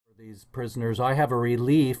These prisoners. I have a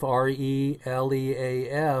ReLeaf,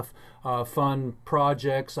 ReLeaf, fund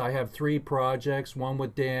projects. I have 3 projects, one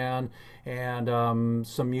with Dan, and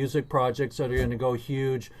some music projects that are going to go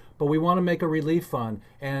huge. But we want to make a ReLeaf fund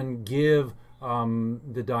and give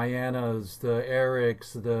the Dianas, the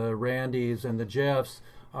Erics, the Randys, and the Jeffs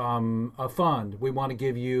a fund. We want to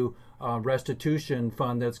give you a restitution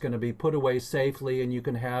fund that's going to be put away safely and you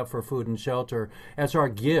can have for food and shelter. That's our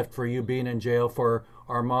gift for you being in jail for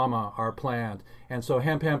our mama, our plant. And so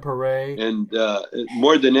hemp hooray. And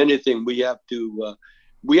more than anything, we have to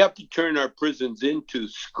turn our prisons into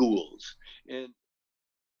schools. And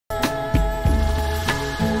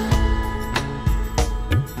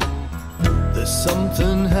there's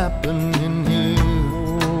something happening here.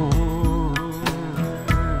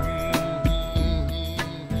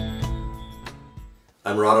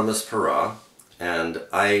 I'm Rodimus Para, and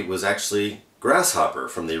I was actually Grasshopper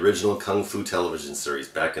from the original Kung Fu television series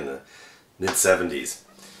back in the mid-70s.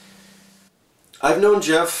 I've known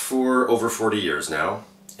Jeff for over 40 years now,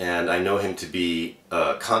 and I know him to be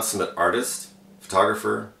a consummate artist,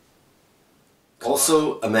 photographer,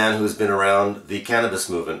 also a man who has been around the cannabis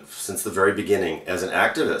movement since the very beginning as an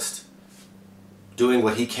activist, doing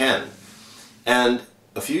what he can. And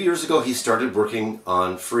a few years ago he started working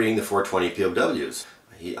on freeing the 420 POWs.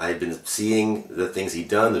 I had been seeing the things he'd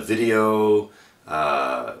done, the video,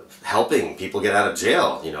 helping people get out of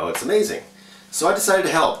jail. You know, it's amazing. So I decided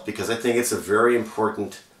to help because I think it's a very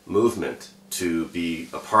important movement to be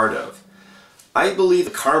a part of. I believe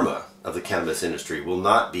the karma of the cannabis industry will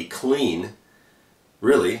not be clean,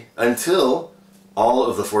 really, until all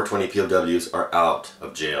of the 420 POWs are out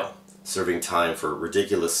of jail, serving time for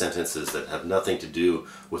ridiculous sentences that have nothing to do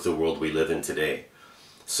with the world we live in today.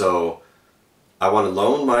 So I want to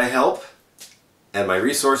loan my help and my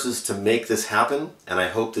resources to make this happen, and I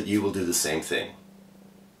hope that you will do the same thing.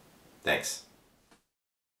 Thanks.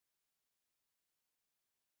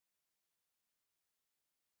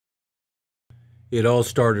 It all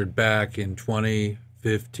started back in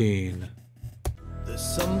 2015. There's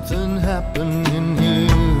something happening here.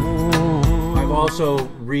 I've also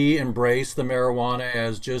re-embraced the marijuana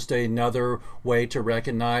as just another way to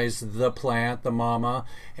recognize the plant, the mama.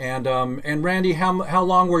 And Randy, how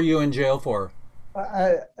long were you in jail for?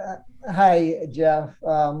 Hi, Jeff.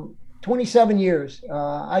 27 years.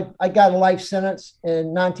 I got a life sentence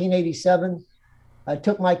in 1987. I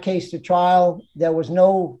took my case to trial. They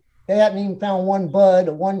hadn't even found one bud,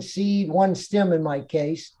 one seed, one stem in my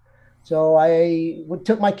case. So I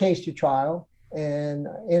took my case to trial and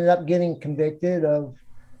ended up getting convicted of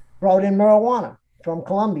brought in marijuana from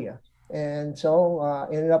Colombia. And so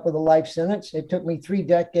ended up with a life sentence. It took me 3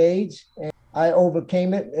 decades, and I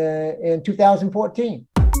overcame it in 2014.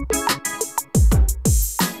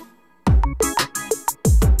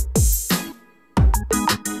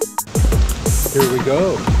 Here we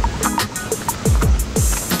go.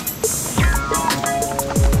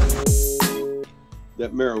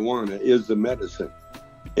 that marijuana is the medicine,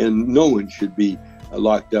 and no one should be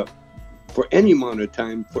locked up for any amount of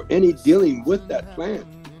time for any dealing with that plant.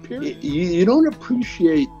 Period. You don't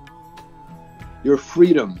appreciate your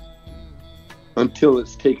freedom until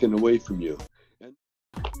it's taken away from you.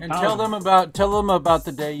 And tell them about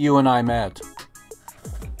the day you and I met.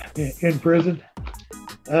 In prison.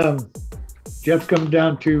 Jeff come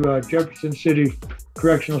down to Jefferson City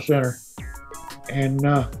Correctional Center, and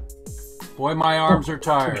boy, my arms are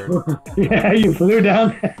tired. Yeah, you flew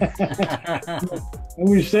down. And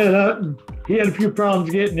we set up, and he had a few problems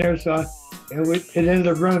getting there, so it ended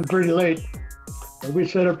up running pretty late. And we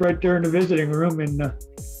set up right there in the visiting room and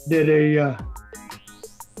did a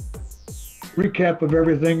recap of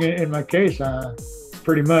everything in my case,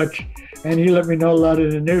 pretty much. And he let me know a lot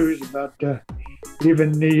of the news about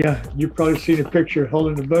even you've probably seen a picture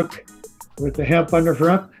holding the book with the hemp on the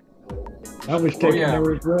front. That was taken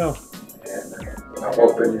there as well. And I'm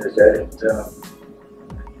hoping is that it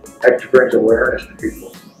actually brings awareness to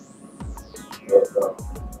people of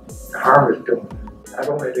the harm it's doing. Not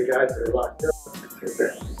only the guys that are locked up, but their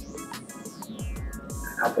families.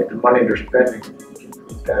 And I think the money they're spending to keep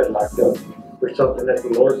these guys locked up for something that the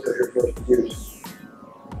Lord put here for us to use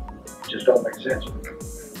just don't make sense.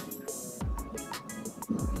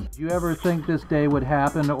 Did you ever think this day would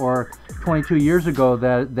happen, or 22 years ago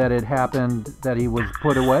that it happened, that he was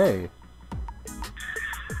put away?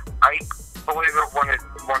 I believe it when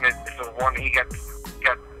he got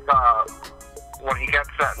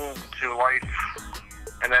sentenced to life,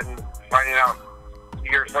 and then finding out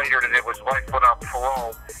years later that it was life without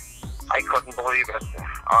parole, I couldn't believe it.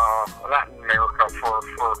 Not in America for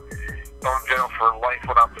going to jail for life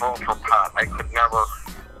without parole for pot.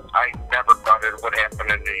 I what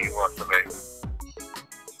happened in the U.S. of A.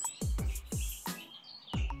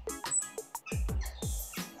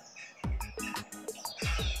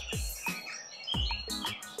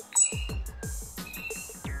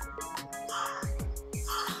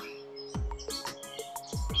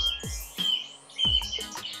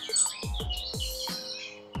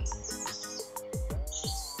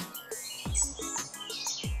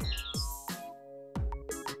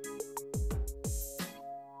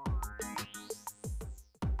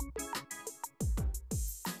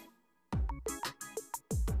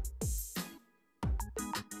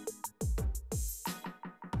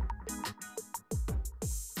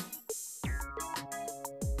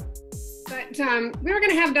 But we were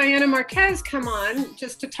going to have Diana Marquez come on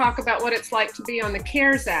just to talk about what it's like to be on the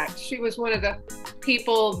CARES Act. She was one of the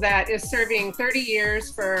people that is serving 30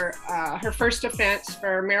 years for her first offense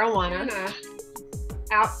for marijuana.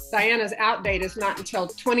 Diana's out date is not until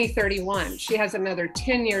 2031. She has another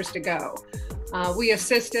 10 years to go. We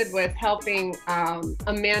assisted with helping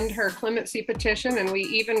amend her clemency petition, and we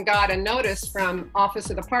even got a notice from Office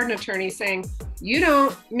of the Pardon Attorney saying, you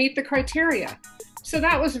don't meet the criteria. So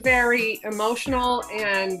that was very emotional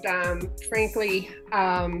and frankly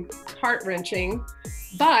heart-wrenching.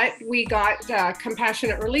 But we got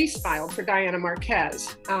compassionate release filed for Diana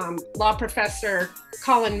Marquez. Law professor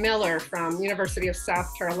Colin Miller from University of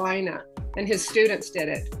South Carolina and his students did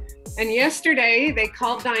it. And yesterday they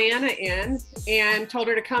called Diana in and told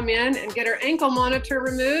her to come in and get her ankle monitor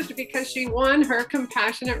removed because she won her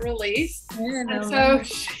compassionate release. Yeah, and so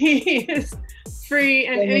she is free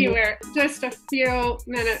and anywhere. Just a few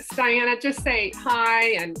minutes. Diana, just say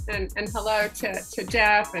hi and hello to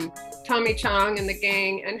Jeff and Tommy Chong and the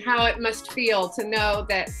gang, and how it must feel to know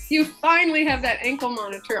that you finally have that ankle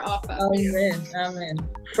monitor off of you. Amen. Amen.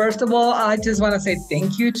 First of all, I just want to say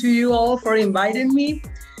thank you to you all for inviting me.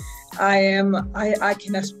 I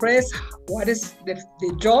can express what is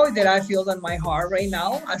the joy that I feel in my heart right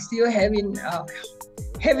now. I'm still having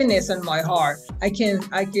heaviness in my heart. I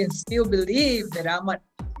can still believe that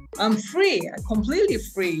I'm free, completely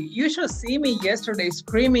free. You should see me yesterday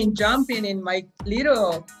screaming, jumping, and my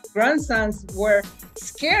little grandsons were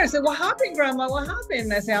scared. I said, what happened, Grandma? What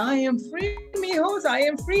happened? I said, I am free, mijos, I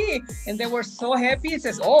am free. And they were so happy. It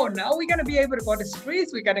says, oh, now we're gonna be able to go to the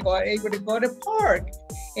streets. We're gonna be able to go to the park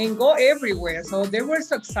and go everywhere. So they were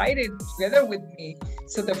so excited together with me.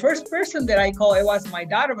 So the first person that I called, it was my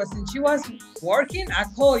daughter, but since she was working, I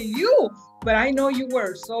called you. But I know you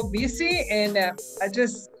were so busy, and I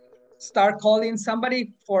just start calling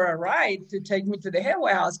somebody for a ride to take me to the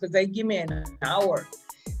halfway house because they give me an hour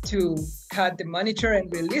to cut the monitor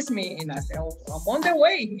and release me. And I said, oh, I'm on the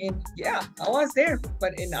way. And yeah, I was there,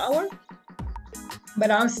 but an hour. But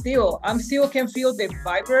I'm still can feel the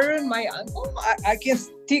vibrator in my ankle. I can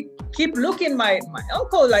keep looking my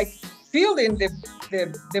ankle, like feeling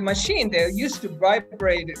the machine. They used to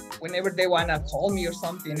vibrate whenever they want to call me or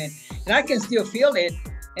something. And I can still feel it.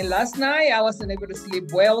 And last night I wasn't able to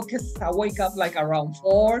sleep well because I wake up like around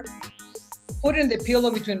 4, putting the pillow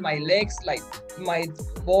between my legs, like my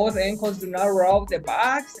both ankles do not rub the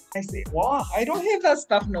backs. I say, wow, I don't have that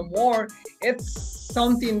stuff no more. It's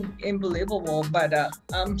something unbelievable, but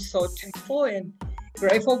I'm so thankful and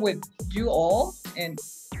grateful with you all and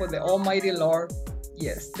for the Almighty Lord.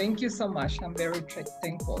 Yes, thank you so much. I'm very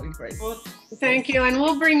thankful and grateful. Well, thank you, and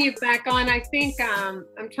we'll bring you back on. I think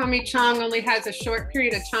Tommy Chong only has a short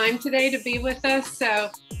period of time today to be with us, so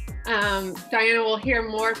Diana will hear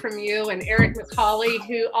more from you, and Eric McCauley,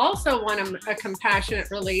 who also won a compassionate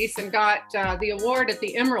release and got the award at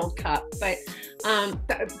the Emerald Cup. But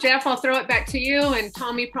Jeff, I'll throw it back to you, and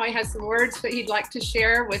Tommy probably has some words that he'd like to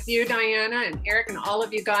share with you, Diana, and Eric, and all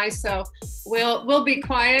of you guys. So we'll be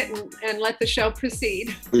quiet and let the show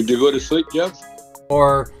proceed. Did you go to sleep, Jeff?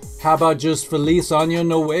 Or how about just Feliz Año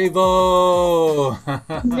Nuevo?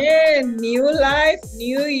 Man, new life,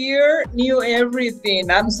 new year, new everything.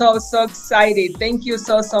 I'm so excited. Thank you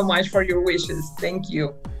so much for your wishes. Thank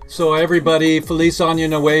you. So everybody, Feliz Año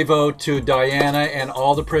Nuevo to Diana and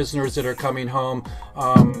all the prisoners that are coming home.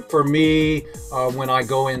 For me, when I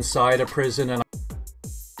go inside a prison and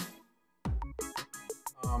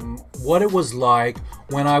what it was like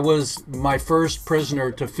when I was my first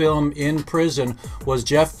prisoner to film in prison was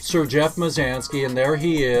Sir Jeff Mazansky, and there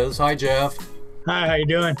he is. Hi, Jeff. Hi, how you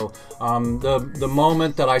doing? The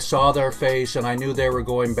moment that I saw their face and I knew they were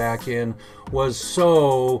going back in was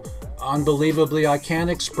so unbelievably, I can't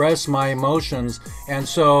express my emotions. And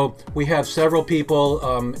so we have several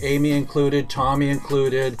people, Amy included, Tommy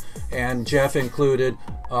included, and Jeff included,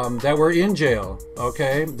 that were in jail,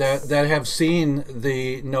 okay, that have seen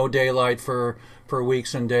the no daylight for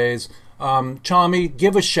weeks and days. Chami,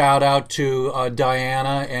 give a shout out to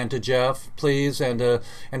Diana and to Jeff, please, and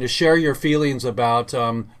to share your feelings about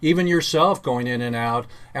even yourself going in and out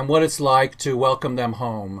and what it's like to welcome them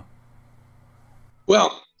home.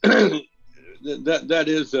 Well, that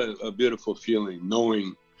is a beautiful feeling,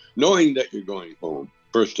 knowing that you're going home.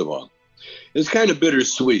 First of all, it's kind of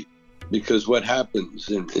bittersweet because what happens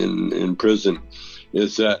in prison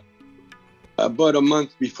is that about a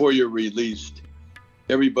month before you're released,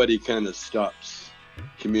 everybody kind of stops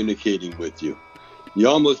communicating with you. You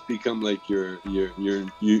almost become like you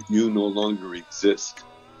no longer exist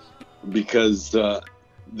because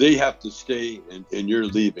they have to stay and you're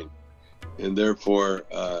leaving, and therefore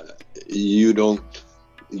you don't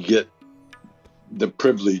get the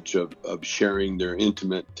privilege of sharing their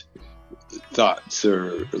intimate thoughts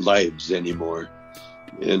or lives anymore,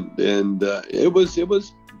 and it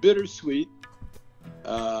was bittersweet.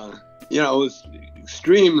 I was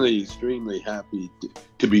extremely happy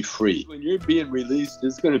to be free. When you're being released,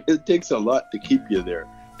 it takes a lot to keep you there,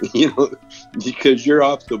 because you're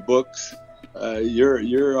off the books,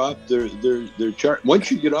 you're off their chart.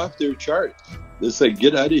 Once you get off their chart, it's like,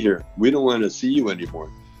 get out of here. We don't want to see you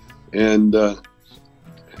anymore. And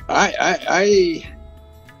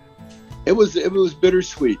it was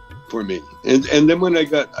bittersweet for me. And then when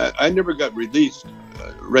I never got released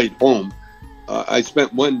right home. I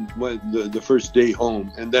spent the first day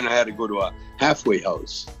home, and then I had to go to a halfway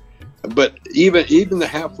house. But even the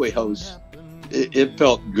halfway house, it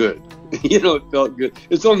felt good. It felt good.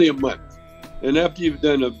 It's only a month, and after you've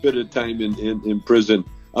done a bit of time in prison,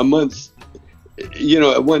 a month,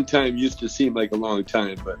 at one time used to seem like a long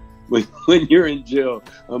time, but when you're in jail,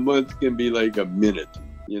 a month can be like a minute.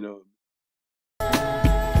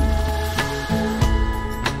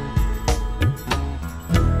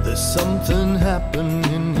 There's something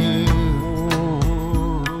happening here.